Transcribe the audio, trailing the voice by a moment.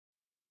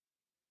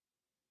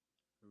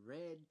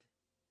red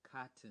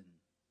curtain.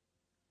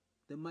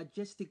 The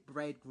majestic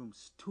bridegroom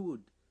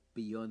stood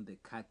beyond the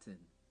curtain,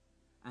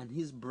 and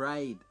his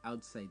bride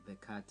outside the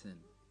curtain.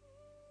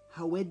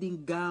 Her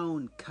wedding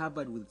gown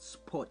covered with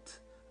spot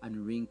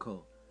and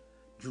wrinkle,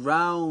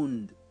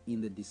 drowned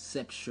in the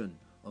deception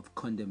of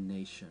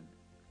condemnation.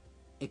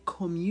 A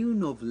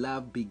commune of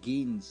love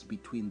begins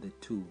between the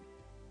two.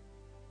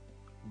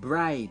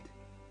 Bride,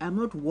 I am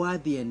not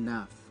worthy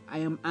enough. I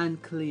am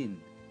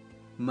unclean.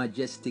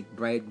 Majestic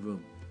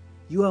bridegroom,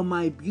 you are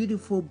my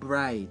beautiful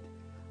bride.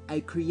 I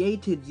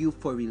created you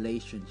for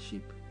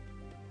relationship.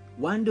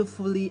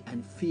 Wonderfully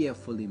and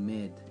fearfully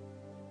made.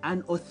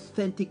 An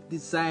authentic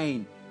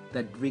design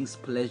that brings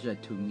pleasure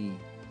to me.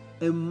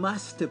 A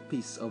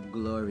masterpiece of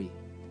glory.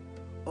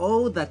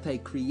 All that I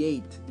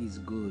create is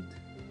good.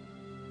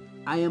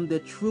 I am the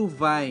true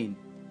vine,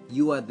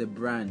 you are the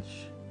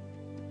branch.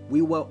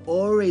 We were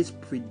always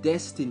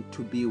predestined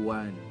to be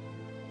one,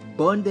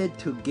 bonded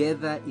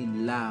together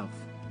in love,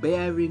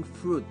 bearing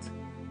fruit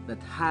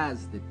that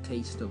has the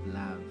taste of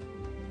love.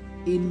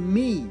 In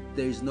me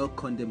there is no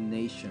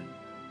condemnation,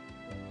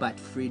 but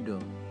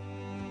freedom.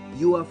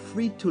 You are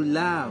free to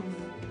love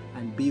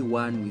and be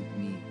one with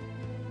me.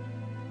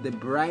 The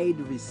bride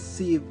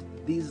received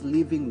these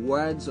living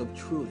words of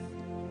truth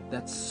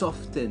that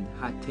softened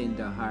her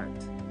tender heart.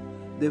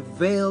 The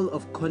veil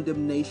of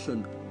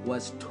condemnation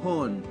was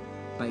torn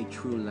by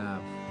true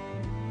love.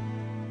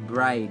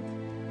 Bride,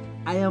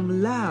 I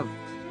am loved.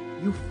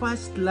 You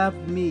first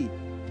loved me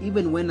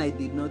even when I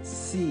did not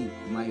see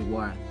my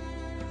worth.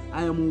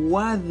 I am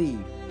worthy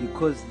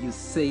because you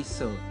say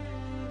so.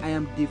 I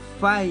am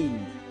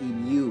defined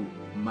in you,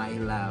 my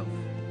love.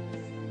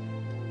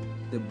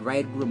 The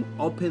bridegroom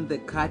opened the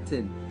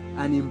curtain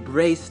and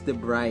embraced the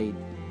bride.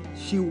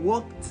 She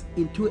walked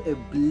into a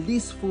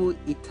blissful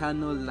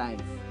eternal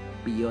life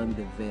beyond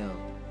the veil.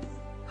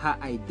 Her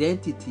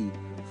identity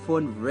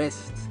found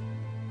rest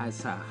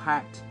as her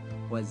heart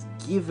was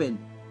given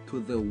to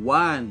the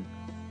one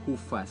who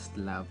first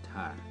loved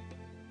her.